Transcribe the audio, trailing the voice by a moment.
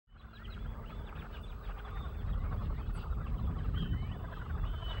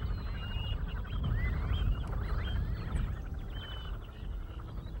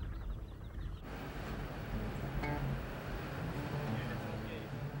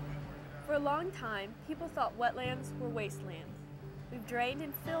For a long time, people thought wetlands were wastelands. We've drained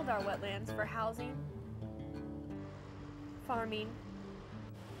and filled our wetlands for housing, farming,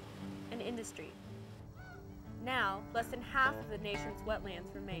 and industry. Now, less than half of the nation's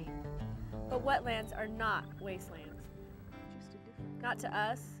wetlands remain. But wetlands are not wastelands. Not to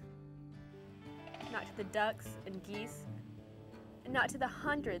us, not to the ducks and geese, and not to the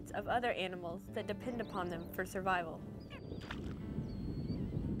hundreds of other animals that depend upon them for survival.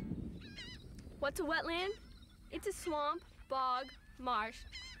 What's a wetland? It's a swamp, bog, marsh,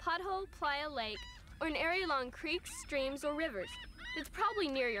 pothole, playa, lake, or an area along creeks, streams, or rivers that's probably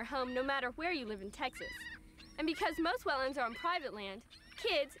near your home no matter where you live in Texas. And because most wetlands are on private land,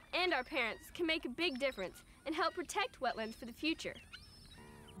 kids and our parents can make a big difference and help protect wetlands for the future.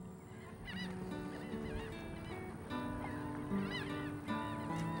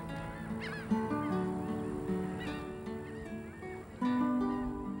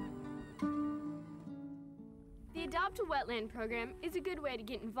 The Adopt-a-Wetland program is a good way to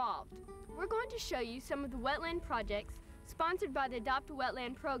get involved. We're going to show you some of the wetland projects sponsored by the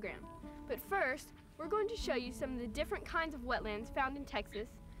Adopt-a-Wetland program. But first, we're going to show you some of the different kinds of wetlands found in Texas,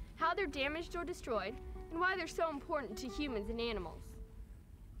 how they're damaged or destroyed, and why they're so important to humans and animals.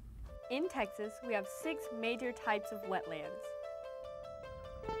 In Texas, we have 6 major types of wetlands: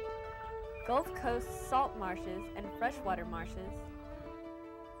 Gulf Coast salt marshes and freshwater marshes,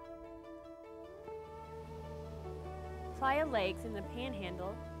 playa lakes in the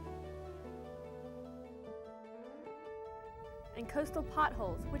Panhandle, and coastal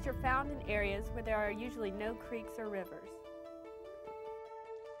potholes, which are found in areas where there are usually no creeks or rivers.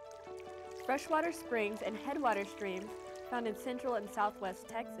 Freshwater springs and headwater streams found in central and southwest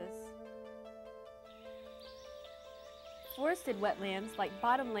Texas. Forested wetlands like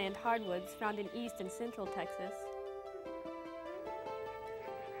bottomland hardwoods found in east and central Texas.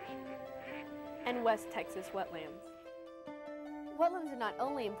 And West Texas wetlands. Wetlands are not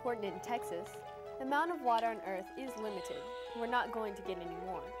only important in Texas, the amount of water on Earth is limited. We're not going to get any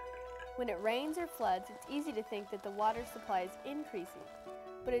more. When it rains or floods, it's easy to think that the water supply is increasing,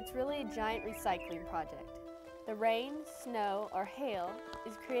 but it's really a giant recycling project. The rain, snow, or hail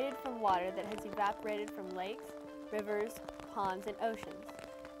is created from water that has evaporated from lakes, rivers, ponds, and oceans.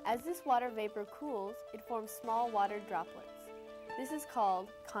 As this water vapor cools, it forms small water droplets. This is called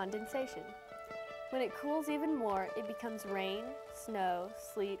condensation. When it cools even more, it becomes rain, snow,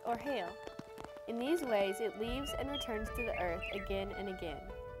 sleet, or hail. In these ways, it leaves and returns to the earth again and again.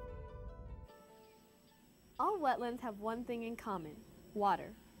 All wetlands have one thing in common: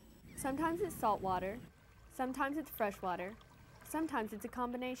 water. Sometimes it's salt water, sometimes it's fresh water, sometimes it's a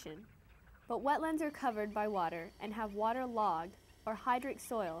combination. But wetlands are covered by water and have waterlogged or hydric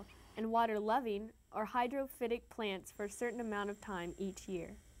soil and water-loving or hydrophytic plants for a certain amount of time each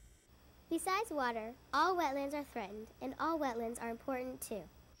year. Besides water, all wetlands are threatened, and all wetlands are important too,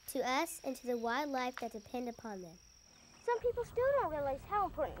 to us and to the wildlife that depend upon them. Some people still don't realize how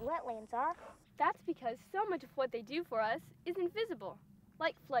important wetlands are. That's because so much of what they do for us is invisible,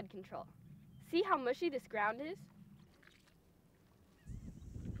 like flood control. See how mushy this ground is?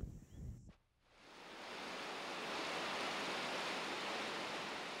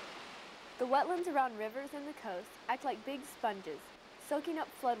 The wetlands around rivers and the coast act like big sponges, soaking up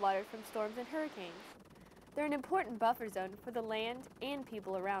floodwaters from storms and hurricanes. They're an important buffer zone for the land and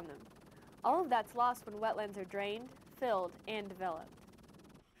people around them. All of that's lost when wetlands are drained, filled, and developed.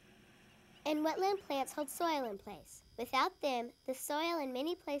 And wetland plants hold soil in place. Without them, the soil in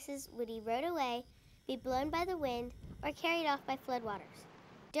many places would erode away, be blown by the wind, or carried off by floodwaters.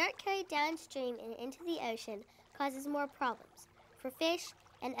 Dirt carried downstream and into the ocean causes more problems for fish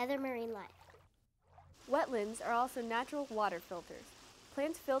and other marine life. Wetlands are also natural water filters.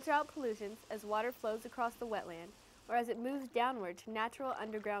 Plants filter out pollutions as water flows across the wetland or as it moves downward to natural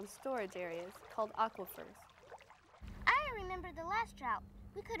underground storage areas called aquifers. I remember the last drought.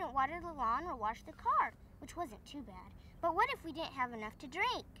 We couldn't water the lawn or wash the car, which wasn't too bad. But what if we didn't have enough to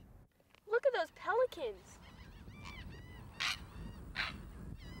drink? Look at those pelicans!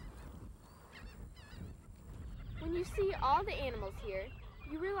 When you see all the animals here,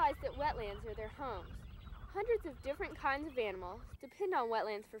 you realize that wetlands are their homes. Hundreds of different kinds of animals depend on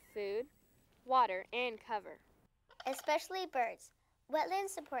wetlands for food, water, and cover. Especially birds. Wetlands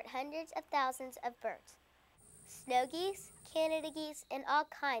support hundreds of thousands of birds. Snow geese, Canada geese, and all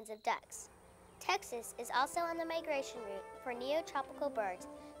kinds of ducks. Texas is also on the migration route for neotropical birds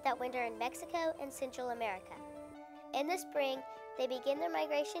that winter in Mexico and Central America. In the spring, they begin their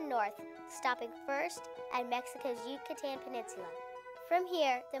migration north, stopping first at Mexico's Yucatan Peninsula. From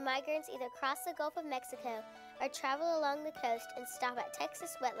here, the migrants either cross the Gulf of Mexico or travel along the coast and stop at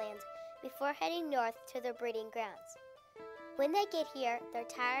Texas wetlands before heading north to their breeding grounds. When they get here, they're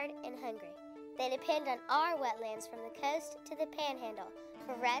tired and hungry. They depend on our wetlands from the coast to the panhandle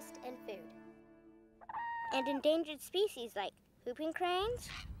for rest and food. And endangered species like whooping cranes,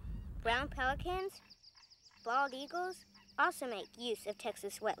 brown pelicans, bald eagles also make use of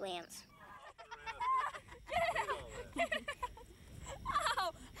Texas wetlands. Ow!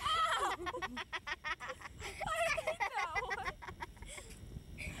 Ow! I hate that one.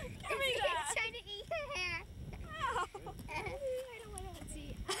 Give me that. It's trying to eat your hair. Ow! I don't want to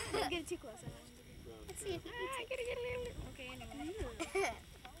see. Don't get it too close. Let's see if you can take it. Okay, anyway.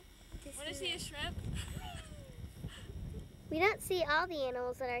 Want to see a shrimp? We don't see all the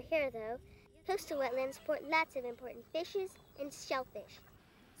animals that are here, though. Coastal wetlands support lots of important fishes and shellfish.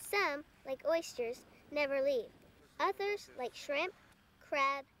 Some, like oysters, never leave. Others, like shrimp,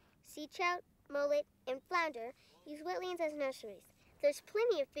 crab, sea trout, mullet, and flounder, use wetlands as nurseries. There's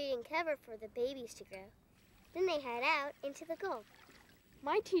plenty of food and cover for the babies to grow. Then they head out into the Gulf.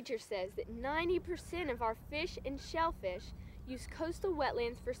 My teacher says that 90% of our fish and shellfish use coastal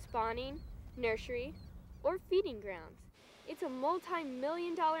wetlands for spawning, nursery, or feeding grounds. It's a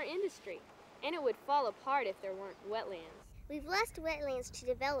multi-million-dollar industry, and it would fall apart if there weren't wetlands. We've lost wetlands to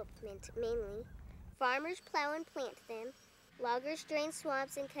development, mainly. Farmers plow and plant them. Loggers drain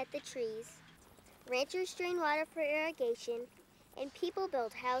swamps and cut the trees. Ranchers drain water for irrigation. And people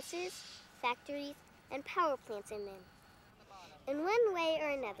build houses, factories, and power plants in them. In one way or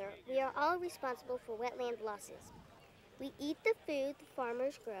another, we are all responsible for wetland losses. We eat the food the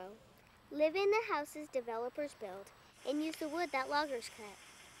farmers grow, live in the houses developers build, and use the wood that loggers cut.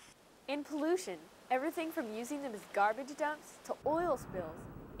 And pollution, everything from using them as garbage dumps to oil spills.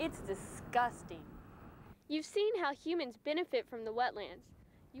 It's disgusting. You've seen how humans benefit from the wetlands.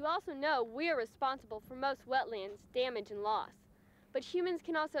 You also know we're responsible for most wetlands damage and loss. But humans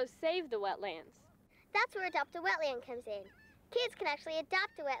can also save the wetlands. That's where Adopt-a-Wetland comes in. Kids can actually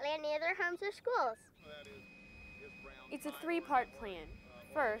adopt a wetland near their homes or schools. It's a three-part plan.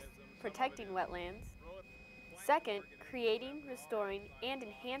 First, protecting wetlands. Second, creating, restoring, and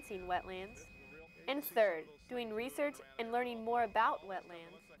enhancing wetlands. And third, doing research and learning more about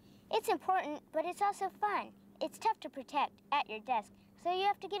wetlands. It's important, but it's also fun. It's tough to protect at your desk, so you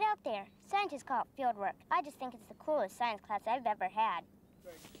have to get out there. Scientists call it field work. I just think it's the coolest science class I've ever had.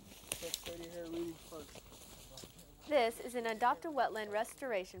 This is an Adopt-a-Wetland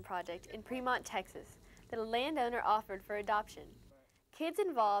restoration project in Fremont, Texas, that a landowner offered for adoption. Kids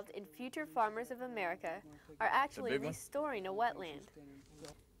involved in Future Farmers of America are actually restoring a wetland.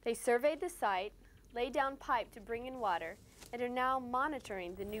 They surveyed the site, laid down pipe to bring in water, and are now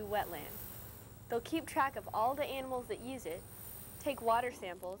monitoring the new wetland. They'll keep track of all the animals that use it, take water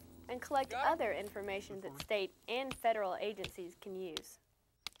samples, and collect other information that state and federal agencies can use.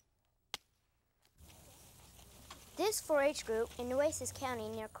 This 4-H group in Nueces County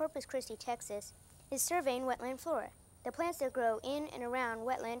near Corpus Christi, Texas, is surveying wetland flora, the plants that grow in and around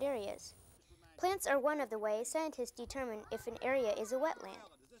wetland areas. Plants are one of the ways scientists determine if an area is a wetland.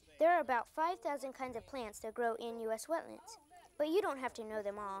 There are about 5,000 kinds of plants that grow in U.S. wetlands, but you don't have to know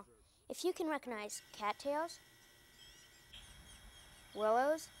them all. If you can recognize cattails,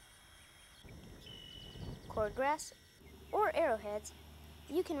 willows, cordgrass, or arrowheads,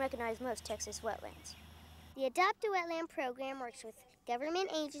 you can recognize most Texas wetlands. The Adopt-a-Wetland program works with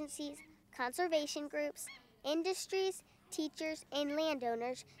government agencies, conservation groups, industries, teachers, and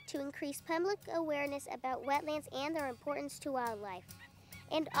landowners to increase public awareness about wetlands and their importance to wildlife,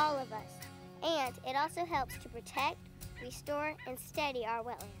 and all of us. And it also helps to protect, restore, and steady our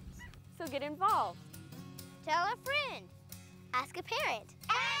wetlands. So get involved. Tell a friend. Ask a parent.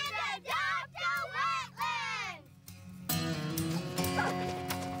 And Adopt-a-Wetland!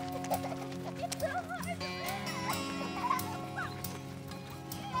 It's so hard to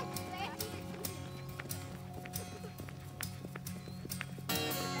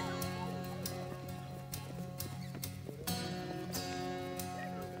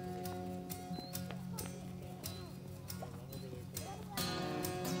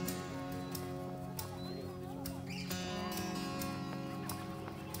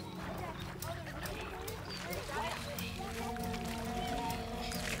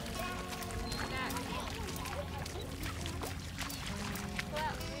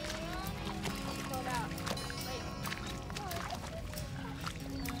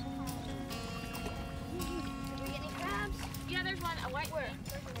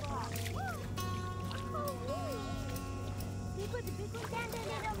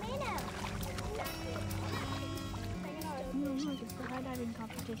It's the high diving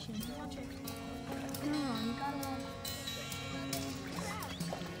competition. No, you gotta...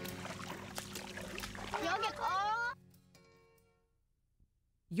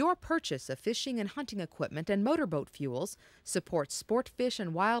 Your purchase of fishing and hunting equipment and motorboat fuels supports sport fish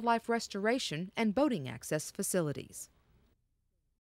and wildlife restoration and boating access facilities.